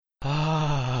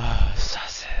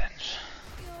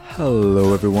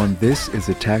Hello everyone, this is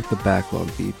Attack the Backlog,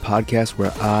 the podcast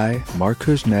where I, Marc,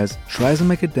 tries to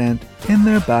make a dent in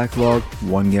their backlog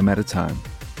one game at a time.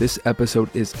 This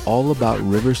episode is all about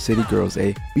River City Girls,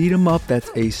 a beat-em-up that's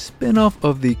a spin-off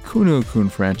of the Kunio-kun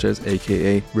franchise,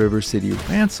 aka River City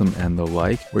Ransom and the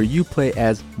like, where you play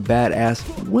as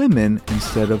badass women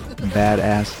instead of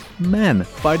badass men,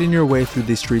 fighting your way through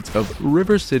the streets of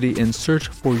River City in search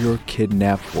for your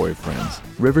kidnapped boyfriends.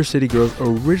 River City Girls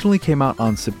originally came out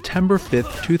on September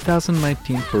 5th,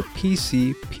 2019 for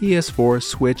PC, PS4,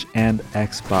 Switch, and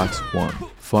Xbox One.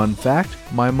 Fun fact,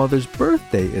 my mother's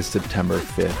birthday is September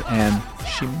 5th, and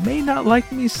she may not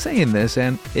like me saying this,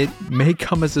 and it may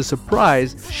come as a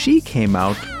surprise, she came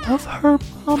out of her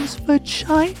mom's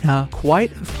vagina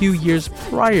quite a few years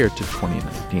prior to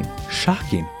 2019.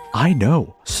 Shocking, I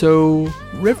know. So,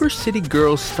 River City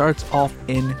Girls starts off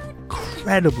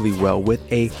incredibly well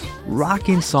with a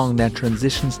rocking song that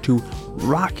transitions to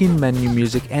rocking menu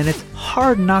music, and it's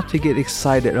hard not to get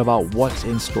excited about what's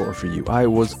in store for you. I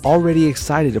was already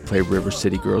excited to play River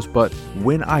City Girls, but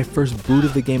when I first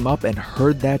booted the game up and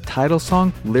heard that title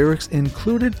song, lyrics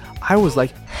included, I was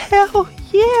like, hell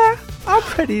yeah! I'm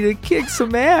ready to kick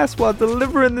some ass while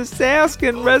delivering this task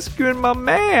and rescuing my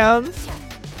mans.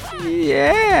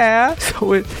 Yeah!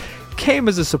 So it came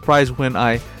as a surprise when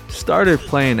I started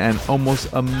playing and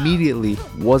almost immediately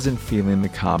wasn't feeling the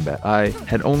combat. I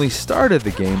had only started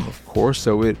the game, of course,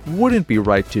 so it wouldn't be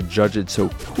right to judge it so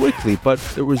quickly, but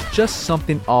there was just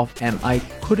something off and I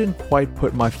couldn't quite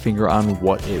put my finger on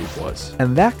what it was.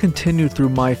 And that continued through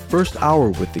my first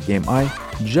hour with the game. I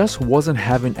just wasn't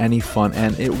having any fun,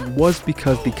 and it was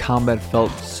because the combat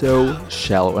felt so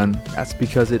shallow, and that's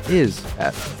because it is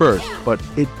at first, but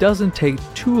it doesn't take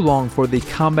too long for the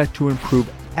combat to improve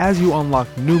as you unlock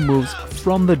new moves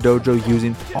from the dojo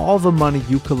using all the money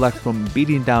you collect from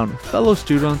beating down fellow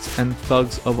students and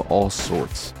thugs of all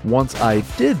sorts. Once I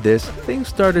did this, things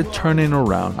started turning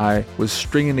around. I was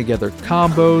stringing together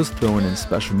combos, throwing in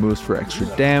special moves for extra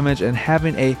damage, and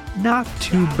having a not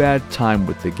too bad time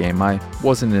with the game. I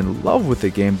wasn't in love with the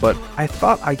game, but I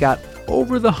thought I got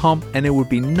over the hump and it would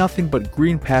be nothing but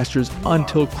green pastures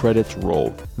until credits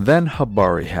rolled. Then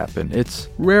Hibari happened. It's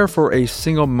rare for a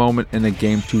single moment in a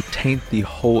game to taint the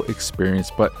whole experience,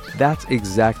 but that's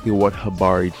exactly what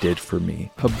Hibari did for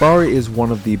me. Hibari is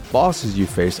one of the bosses you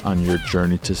face on your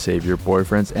journey to save your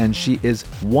boyfriends, and she is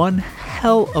one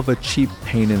hell of a cheap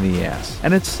pain in the ass.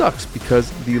 And it sucks because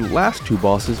the last two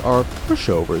bosses are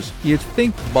pushovers. You'd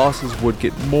think bosses would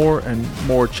get more and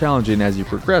more challenging as you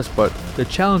progress, but the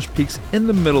challenge peaks in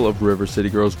the middle of River City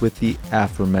Girls with the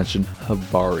aforementioned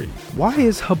Hibari. Why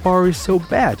is Hibari so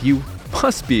bad? You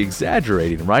must be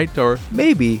exaggerating, right? Or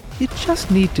maybe you just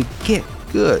need to get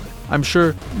good. I'm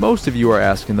sure most of you are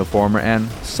asking the former, and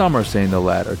some are saying the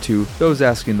latter. To those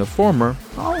asking the former,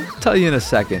 I'll tell you in a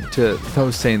second. To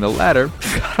those saying the latter,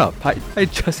 shut up. I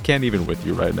just can't even with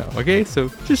you right now, okay? So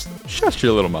just shut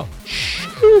your little mouth.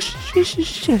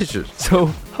 So,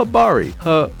 Hibari.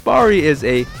 Hibari is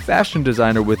a fashion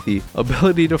designer with the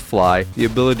ability to fly, the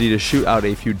ability to shoot out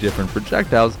a few different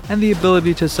projectiles, and the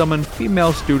ability to summon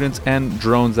female students and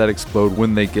drones that explode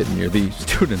when they get near. The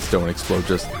students don't explode,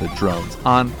 just the drones.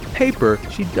 On paper,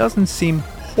 she doesn't seem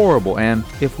horrible, and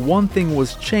if one thing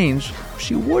was changed,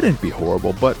 she wouldn't be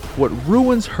horrible, but what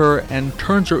ruins her and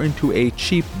turns her into a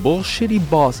cheap, bullshitty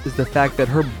boss is the fact that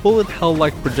her bullet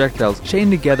hell-like projectiles chain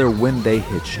together when they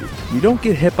hit you. You don't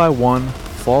get hit by one,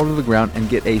 fall to the ground, and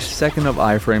get a second of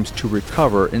iframes to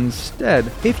recover. Instead,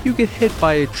 if you get hit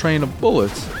by a train of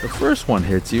bullets, the first one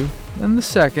hits you, then the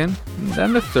second,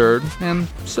 then the third, and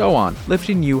so on,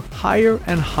 lifting you higher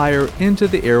and higher into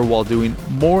the air while doing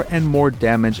more and more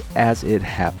damage as it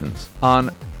happens. On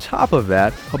top of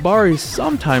that, Hibari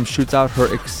sometimes shoots out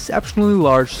her exceptionally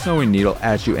large sewing needle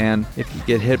at you, and if you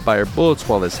get hit by her bullets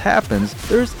while this happens,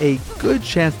 there's a good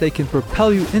chance they can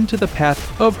propel you into the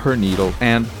path of her needle,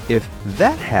 and if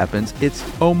that happens, it's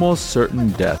almost certain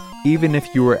death, even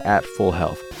if you are at full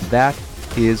health. That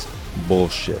is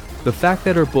bullshit. The fact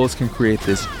that her bullets can create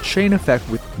this chain effect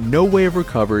with no way of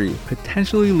recovery,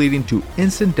 potentially leading to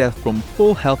instant death from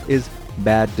full health, is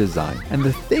bad design. And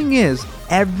the thing is,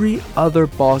 every other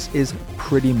boss is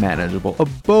pretty manageable. A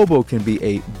Bobo can be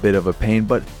a bit of a pain,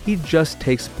 but he just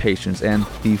takes patience, and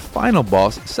the final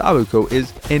boss, Sabuko,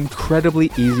 is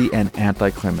incredibly easy and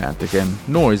anticlimactic, and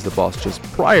Noise, the boss just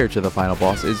prior to the final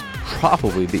boss, is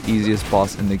probably the easiest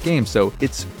boss in the game, so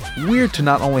it's weird to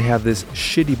not only have this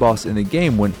shitty boss in the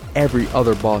game when every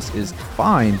other boss is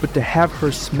fine, but to have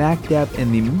her smack dab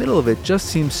in the middle of it just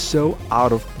seems so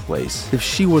out of place. If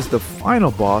she was the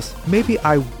final boss, maybe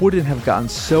I wouldn't have gotten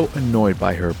so annoyed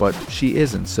by her, but she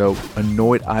isn't, so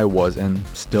annoyed I was and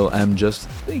still am just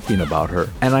thinking about her.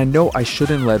 And I know I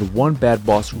shouldn't let one bad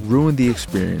boss ruin the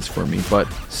experience for me,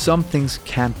 but some things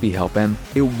can't be helped, and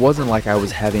it wasn't like I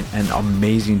was having an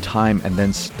amazing time and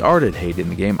then started hating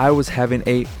the game. I was having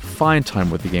a fine time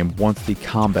with the game once the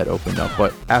combat opened up,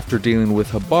 but after dealing with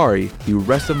Hibari, the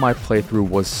rest of my playthrough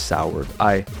was soured.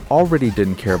 I already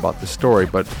didn't care about the story,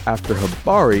 but after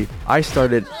Hibari, I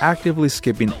started actively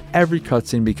skipping every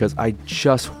cutscene because I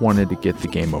just wanted to get the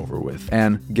game over with.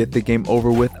 And get the game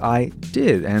over with I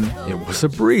did, and it was a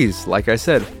breeze. Like I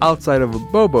said, outside of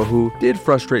Boba, who did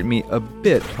frustrate me a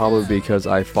bit, probably because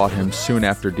I fought him soon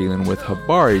after dealing with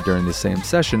Hibari during the same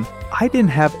session, I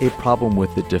didn't have a problem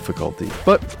with the difficulty.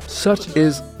 But such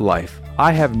is life.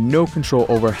 I have no control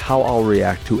over how I'll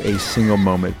react to a single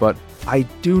moment, but I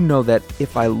do know that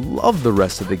if I loved the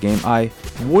rest of the game, I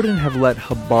wouldn't have let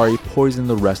Hibari poison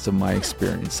the rest of my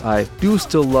experience. I do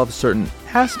still love certain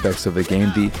aspects of the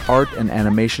game. The art and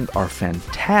animation are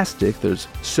fantastic. There's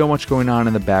so much going on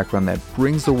in the background that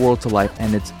brings the world to life,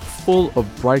 and it's full of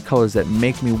bright colors that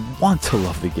make me want to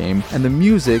love the game. And the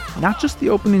music, not just the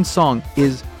opening song,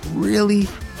 is really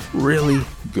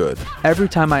good. Every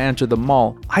time I entered the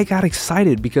mall, I got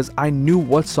excited because I knew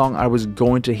what song I was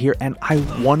going to hear and I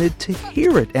wanted to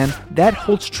hear it, and that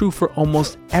holds true for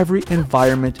almost every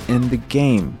environment in the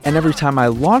game. And every time I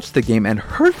launched the game and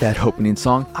heard that opening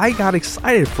song, I got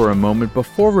excited for a moment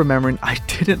before remembering I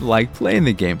didn't like playing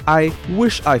the game. I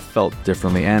wish I felt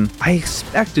differently, and I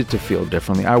expected to feel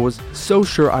differently. I was so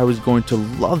sure I was going to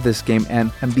love this game,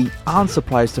 and am beyond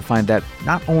surprised to find that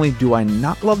not only do I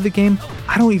not love the game,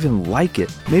 I don't even like it.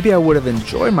 Maybe I would have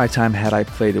enjoyed my time had I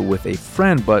played it with a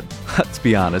friend, but let's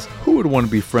be honest, who would want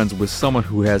to be friends with someone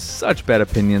who has such bad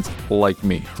opinions like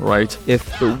me, right?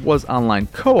 If there was online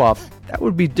co-op, that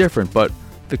would be different, but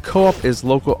the co-op is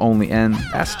local only, and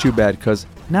that's too bad because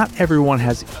not everyone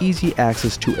has easy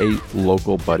access to a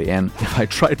local buddy, and if I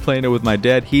tried playing it with my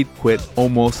dad, he'd quit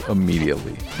almost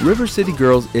immediately. River City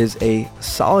Girls is a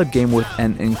solid game with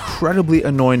an incredibly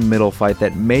annoying middle fight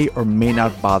that may or may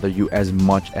not bother you as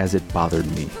much as it bothered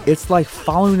me. It's like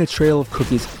following a trail of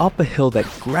cookies up a hill that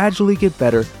gradually get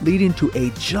better, leading to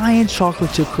a giant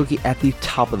chocolate chip cookie at the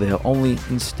top of the hill, only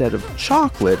instead of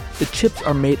chocolate, the chips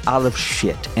are made out of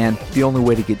shit, and the only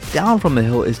way to get down from the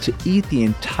hill is to eat the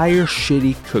entire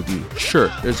shitty cookie. Sure,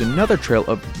 there's another trail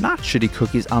of not shitty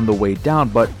cookies on the way down,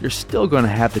 but you're still going to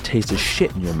have the taste of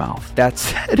shit in your mouth. That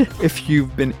said, if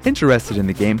you've been interested in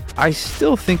the game, I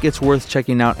still think it's worth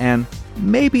checking out, and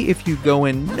maybe if you go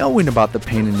in knowing about the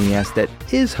pain in the ass that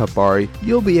is Hibari,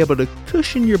 you'll be able to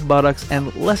cushion your buttocks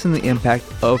and lessen the impact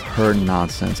of her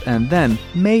nonsense, and then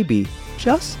maybe,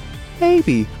 just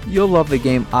maybe, you'll love the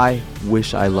game I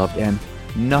wish I loved, and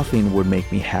nothing would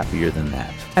make me happier than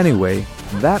that. Anyway,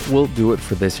 that will do it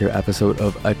for this here episode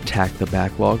of Attack the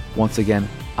Backlog. Once again,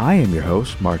 I am your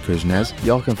host, Marc.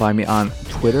 Y'all can find me on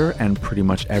Twitter and pretty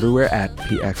much everywhere at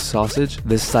PXSausage.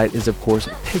 This site is, of course,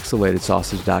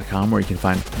 pixelatedsausage.com, where you can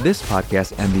find this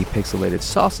podcast and the Pixelated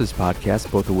Sausage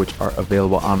podcast, both of which are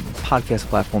available on podcast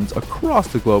platforms across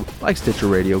the globe, like Stitcher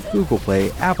Radio, Google Play,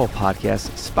 Apple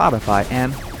Podcasts, Spotify,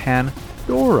 and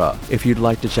Pandora. If you'd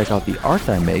like to check out the art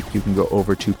I make, you can go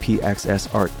over to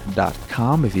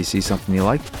pxsart.com. If you see something you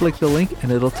like, click the link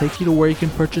and it'll take you to where you can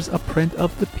purchase a print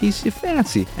of the piece you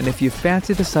fancy. And if you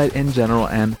fancy the site in general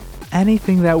and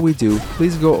anything that we do,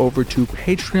 please go over to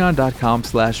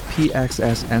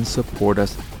patreon.com/pxs and support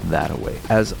us that way.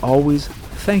 As always,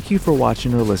 thank you for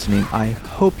watching or listening. I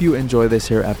hope you enjoy this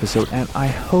here episode, and I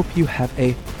hope you have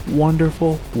a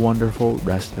wonderful, wonderful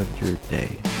rest of your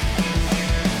day.